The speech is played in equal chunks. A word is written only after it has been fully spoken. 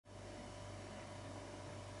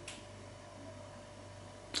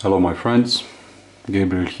Hello my friends,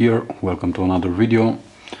 Gabriel here, welcome to another video.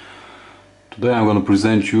 Today I'm going to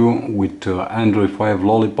present you with Android 5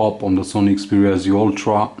 Lollipop on the Sony Xperia Z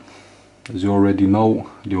Ultra. As you already know,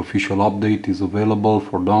 the official update is available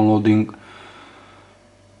for downloading,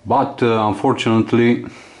 but unfortunately,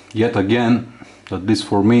 yet again, at least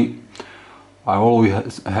for me, I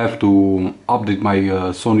always have to update my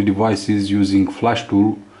Sony devices using Flash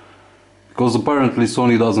Tool, because apparently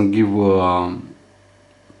Sony doesn't give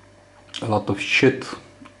a lot of shit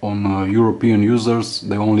on European users.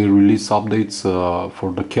 They only release updates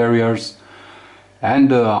for the carriers,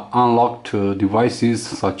 and unlocked devices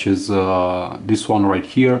such as this one right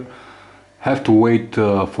here have to wait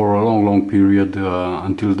for a long period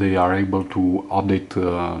until they are able to update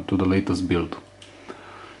to the latest build.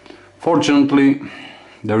 Fortunately,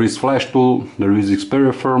 there is Flash Tool, there is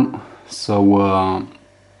Xperia firm, so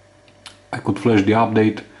I could flash the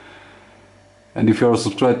update. And if you are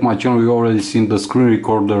subscribed to my channel, you already seen the screen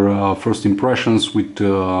recorder first impressions with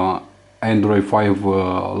Android 5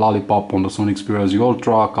 Lollipop on the Sony Xperia Z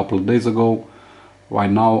Ultra a couple of days ago. Right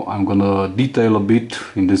now I'm gonna detail a bit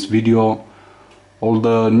in this video all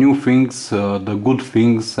the new things, the good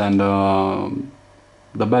things and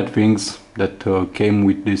the bad things that came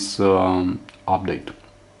with this update.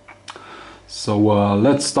 So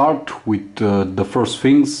let's start with the first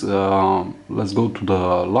things. Let's go to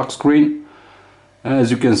the lock screen.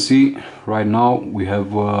 As you can see, right now we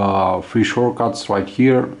have three shortcuts right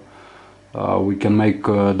here. We can make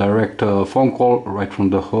a direct phone call right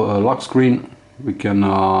from the lock screen. We can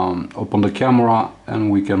open the camera,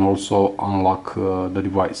 and we can also unlock the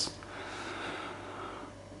device.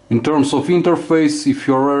 In terms of interface, if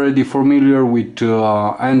you're already familiar with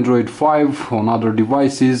Android 5 on other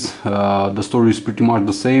devices, the story is pretty much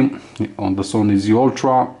the same on the Sony Z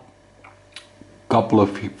Ultra. Couple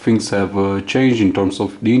of things have changed in terms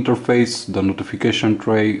of the interface. The notification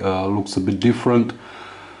tray looks a bit different.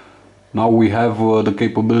 Now we have the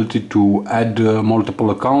capability to add multiple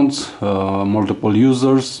accounts, multiple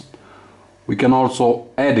users. We can also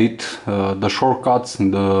edit the shortcuts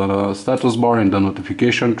in the status bar in the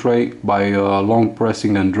notification tray by long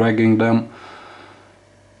pressing and dragging them.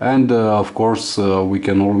 And of course we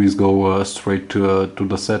can always go straight to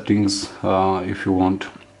the settings if you want.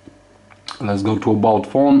 Let's go to About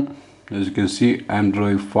Phone. As you can see,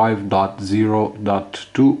 Android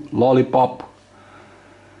 5.0.2 Lollipop,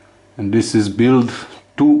 and this is build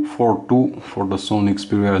 242 for the Sony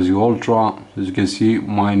Xperia Z Ultra. As you can see,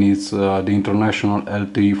 mine is the international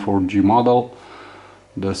LTE 4G model,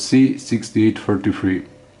 the C6833.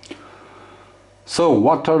 So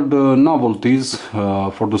what are the novelties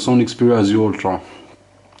for the Sony Xperia Z Ultra?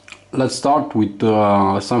 Let's start with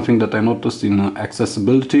something that I noticed in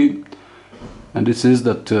accessibility. And this is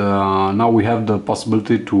that now we have the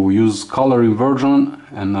possibility to use color inversion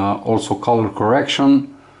and also color correction.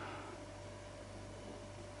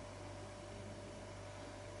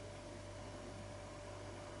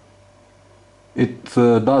 It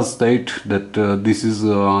does state that this is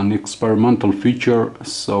an experimental feature,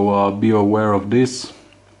 so be aware of this.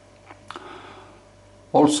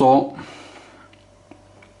 Also,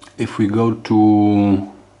 if we go to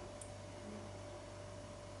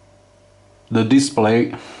the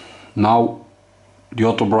display, now the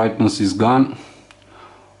auto brightness is gone,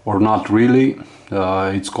 or not really.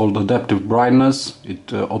 It's called adaptive brightness. It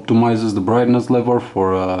optimizes the brightness level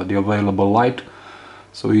for the available light,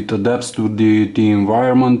 so it adapts to the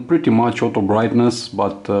environment, pretty much auto brightness,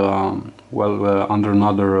 but under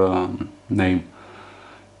another name.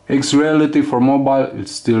 X-Reality for mobile,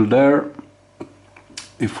 it's still there.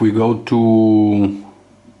 If we go to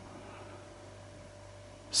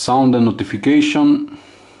sound and notification,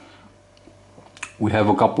 we have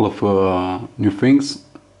a couple of new things.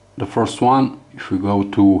 The first one, if we go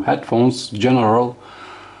to headphones general,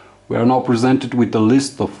 we are now presented with a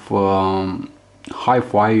list of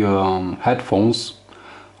hi-fi headphones.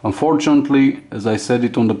 Unfortunately, as I said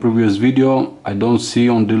it on the previous video, I don't see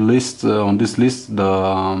on the list on this list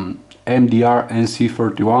the MDR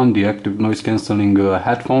NC31, the active noise cancelling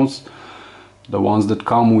headphones, the ones that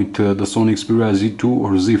come with the Sony Xperia Z2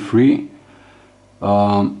 or Z3.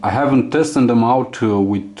 I haven't tested them out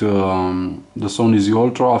with the Sony Z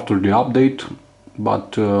Ultra after the update,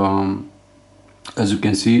 but as you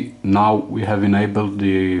can see, now we have enabled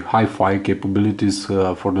the hi-fi capabilities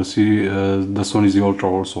for the Sony Z Ultra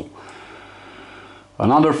also.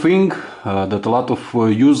 Another thing that a lot of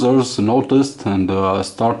users noticed and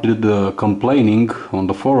started complaining on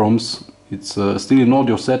the forums, it's still in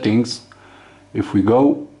audio settings. If we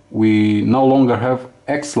go, we no longer have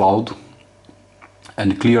X Loud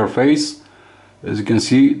and Clear Face. As you can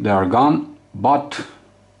see, they are gone, but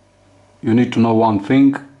you need to know one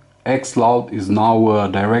thing: xCloud is now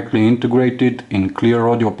directly integrated in Clear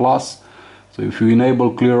Audio Plus. So if you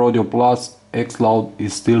enable Clear Audio Plus, xCloud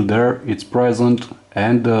is still there, it's present,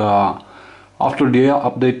 and after the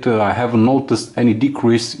update I haven't noticed any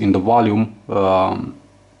decrease in the volume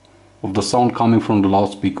of the sound coming from the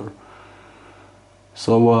loudspeaker.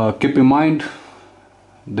 So keep in mind,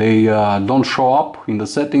 they don't show up in the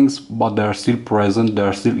settings, but they are still present, they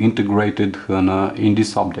are still integrated in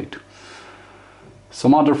this update.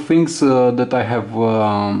 Some other things that I have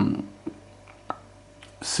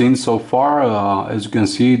seen so far, as you can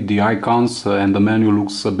see, the icons and the menu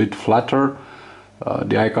looks a bit flatter.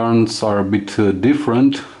 The icons are a bit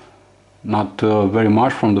different, not very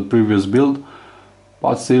much from the previous build,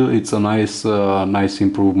 but still it's a nice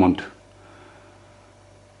improvement.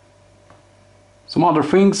 Some other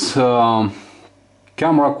things,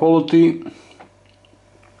 camera quality.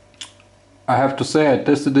 I have to say I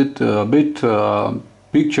tested it a bit.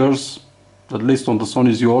 Pictures, at least on the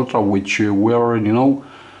Sony Z Ultra, which we already know,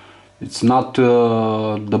 it's not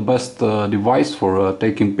the best device for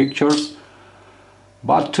taking pictures,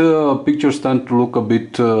 but pictures tend to look a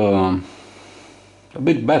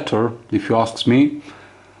bit better, if you ask me.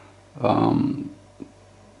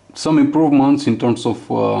 Some improvements in terms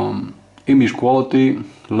of image quality,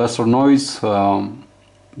 lesser noise,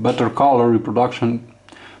 better color reproduction,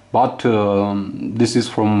 but this is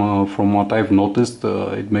from what I've noticed.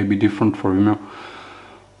 It may be different for you.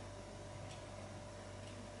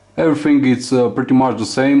 Everything is pretty much the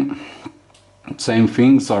same. Same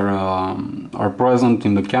things are present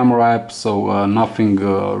in the camera app, so nothing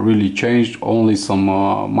really changed. Only some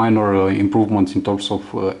minor improvements in terms of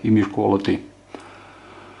image quality.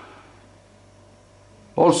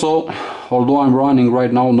 Also, although I'm running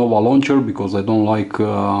right now Nova Launcher because I don't like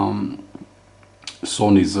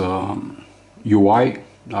Sony's UI,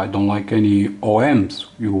 I don't like any OM's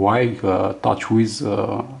UI, TouchWiz,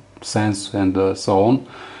 Sense and so on.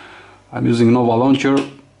 I'm using Nova Launcher,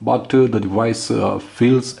 but the device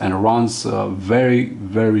feels and runs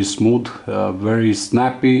very smooth, very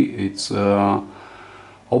snappy. It's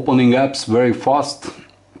opening apps very fast.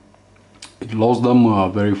 It loads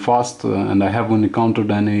them very fast, and I haven't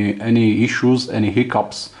encountered any issues, any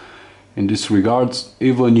hiccups in this regards.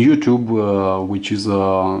 Even YouTube, which is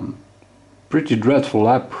a pretty dreadful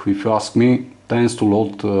app if you ask me, tends to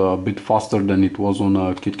load a bit faster than it was on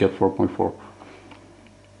KitKat 4.4.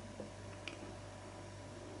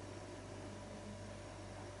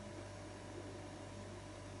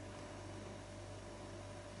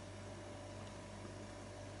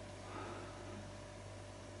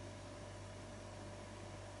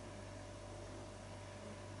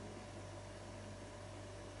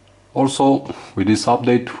 Also, with this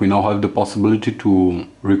update we now have the possibility to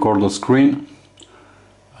record the screen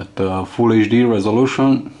at full HD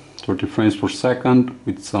resolution, 30 frames per second,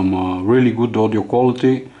 with some really good audio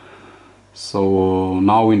quality. So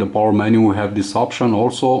now in the power menu we have this option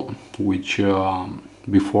also, which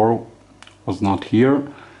before was not here.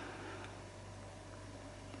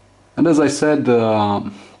 And as I said,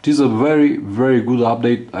 this is a very good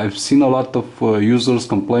update. I've seen a lot of users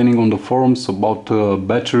complaining on the forums about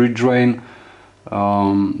battery drain,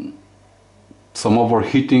 some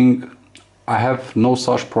overheating. I have no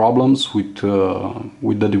such problems with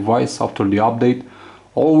the device after the update.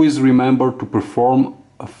 Always remember to perform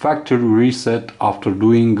a factory reset after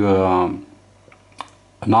doing an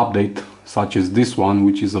update such as this one,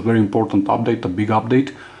 which is a very important update, a big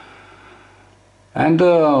update. And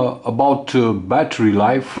about battery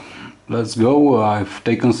life, let's go. I've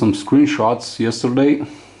taken some screenshots yesterday.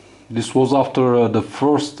 This was after the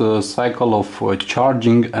first cycle of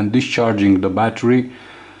charging and discharging the battery.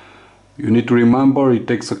 You need to remember it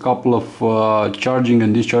takes a couple of charging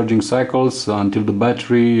and discharging cycles until the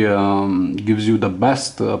battery gives you the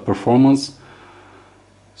best performance.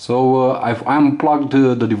 So I've unplugged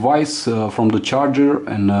the device from the charger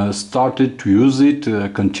and started to use it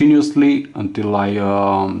continuously until I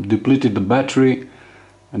depleted the battery.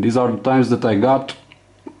 And these are the times that I got.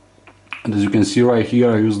 And as you can see right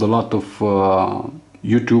here, I used a lot of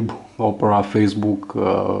YouTube, Opera, Facebook,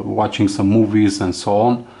 watching some movies and so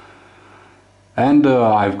on. And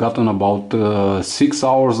I've gotten about 6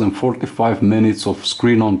 hours and 45 minutes of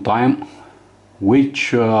screen on time,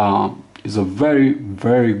 which is a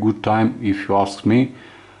very good time if you ask me.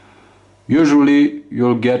 Usually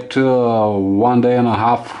you'll get 1.5 days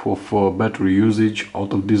of battery usage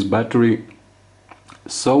out of this battery.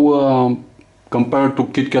 So compared to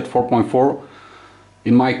KitKat 4.4,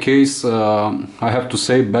 in my case I have to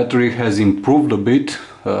say battery has improved a bit.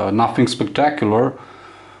 nothing spectacular,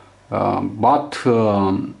 but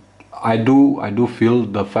I do feel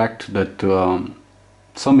the fact that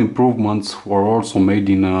some improvements were also made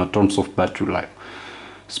in terms of battery life.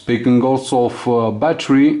 Speaking also of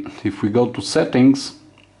battery, if we go to settings,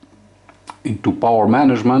 into power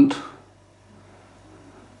management,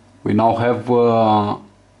 we now have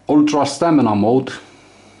ultra stamina mode.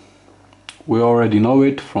 We already know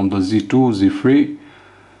it from the Z2, Z3,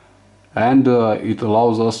 and it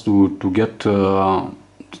allows us to get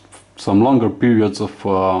some longer periods of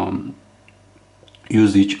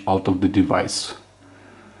usage out of the device.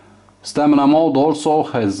 Stamina mode also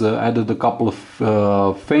has added a couple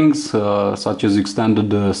of things, such as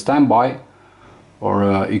extended standby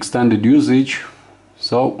or extended usage.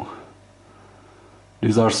 So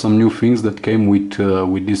these are some new things that came with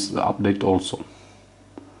this update also.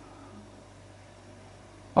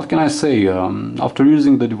 What can I say? After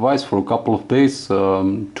using the device for a couple of days,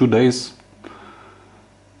 2 days,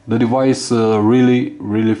 the device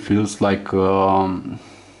really feels like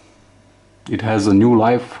it has a new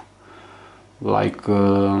life. Like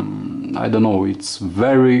I don't know, it's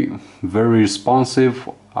very responsive.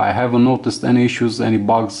 I haven't noticed any issues, any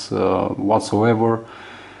bugs whatsoever.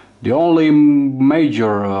 The only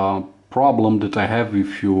major problem that I have,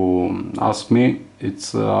 if you ask me,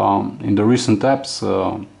 it's in the recent apps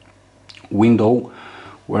window,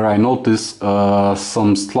 where I notice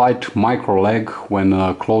some slight micro lag when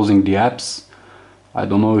closing the apps. I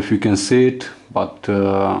don't know if you can see it, but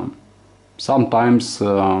sometimes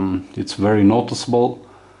it's very noticeable,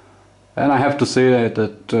 and I have to say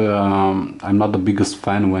that I'm not the biggest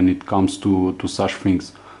fan when it comes to such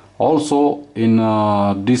things. Also, in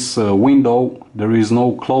this window there is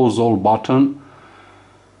no close all button.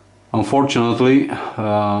 Unfortunately,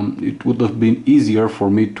 it would have been easier for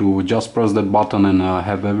me to just press that button and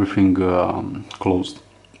have everything closed.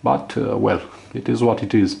 But well, it is what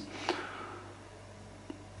it is.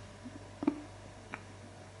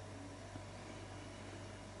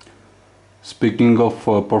 Speaking of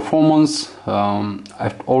performance,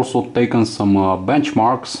 I've also taken some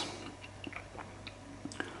benchmarks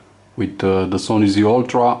with the Sony Z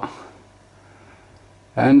Ultra,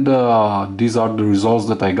 and these are the results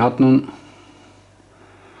that I gotten.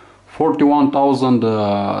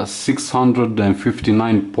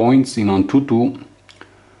 41,659 points in Antutu,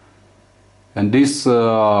 and this,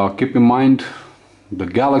 keep in mind, the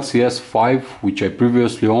Galaxy S5, which I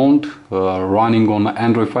previously owned, running on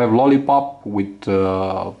Android 5 Lollipop with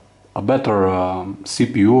a better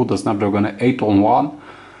CPU, the Snapdragon 801,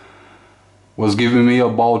 was giving me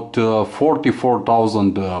about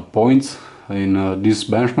 44,000 points in this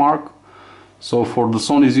benchmark. So for the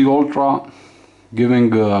Sony Z Ultra, giving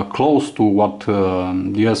close to what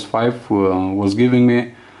the S5 was giving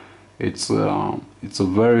me, it's a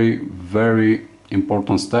very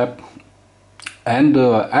important step. And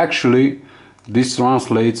actually this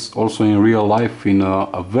translates also in real life in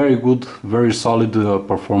a very good, very solid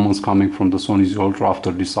performance coming from the Sony Z Ultra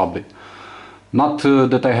after this update. Not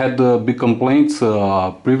that I had big complaints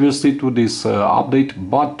previously to this update,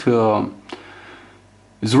 but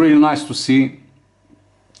it's really nice to see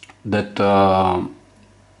that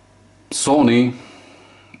Sony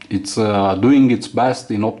it's doing its best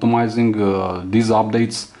in optimizing these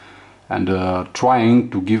updates and trying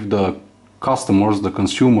to give the customers, the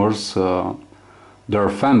consumers, their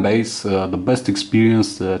fan base, the best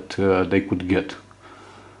experience that they could get.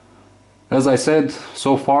 As I said,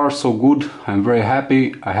 so far so good. I'm very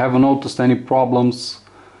happy. I haven't noticed any problems.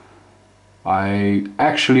 I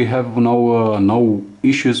actually have no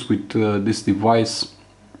issues with this device,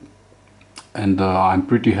 and I'm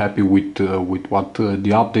pretty happy with what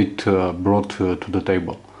the update brought to the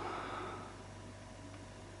table.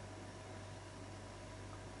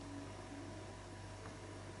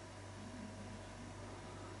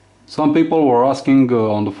 Some people were asking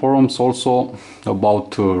on the forums also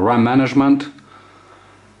about RAM management,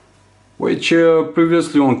 which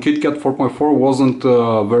previously on KitKat 4.4 wasn't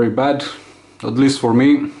very bad, at least for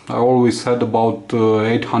me. I always had about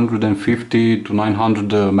 850 to 900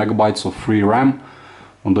 megabytes of free RAM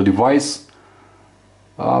on the device.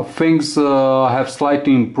 Things have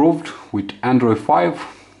slightly improved with Android 5.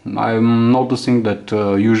 I'm noticing that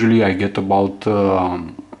usually I get about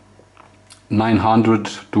 900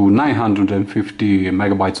 to 950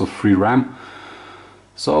 megabytes of free RAM,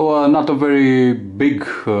 so not a very big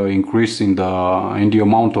increase in the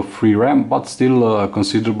amount of free RAM, but still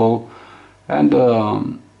considerable, and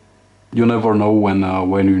you never know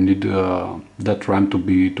when you need that RAM to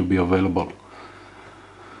be available.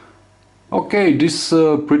 Okay, this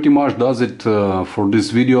pretty much does it for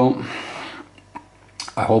this video.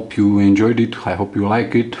 I hope you enjoyed it, I hope you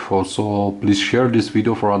like it. Also, please share this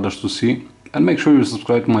video for others to see, and make sure you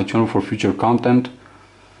subscribe to my channel for future content.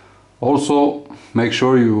 Also, make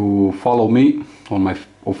sure you follow me on my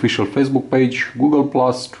official Facebook page, Google+,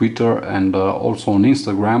 Twitter, and also on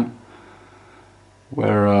Instagram,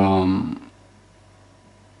 where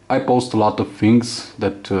I post a lot of things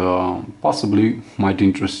that possibly might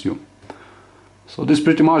interest you. So this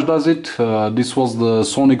pretty much does it. This was the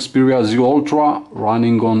Sony Xperia Z Ultra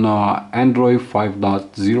running on Android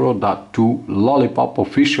 5.0.2 Lollipop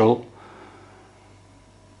official.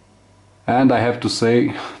 And I have to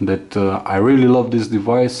say that I really love this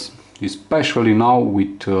device, especially now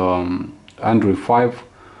with Android 5.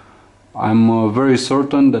 I'm very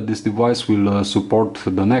certain that this device will support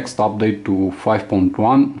the next update to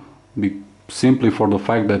 5.1, simply for the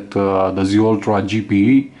fact that the Z Ultra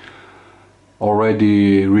GPE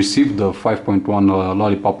already received the 5.1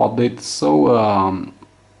 Lollipop update. So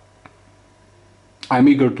I'm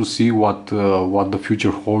eager to see what the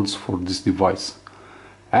future holds for this device.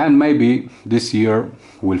 And maybe this year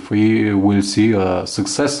we'll see a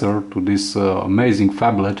successor to this amazing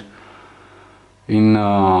phablet in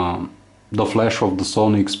the flash of the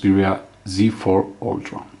Sony Xperia Z4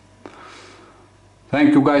 Ultra.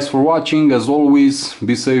 Thank you guys for watching. As always,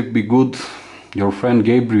 be safe, be good. Your friend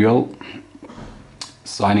Gabriel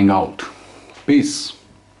signing out. Peace.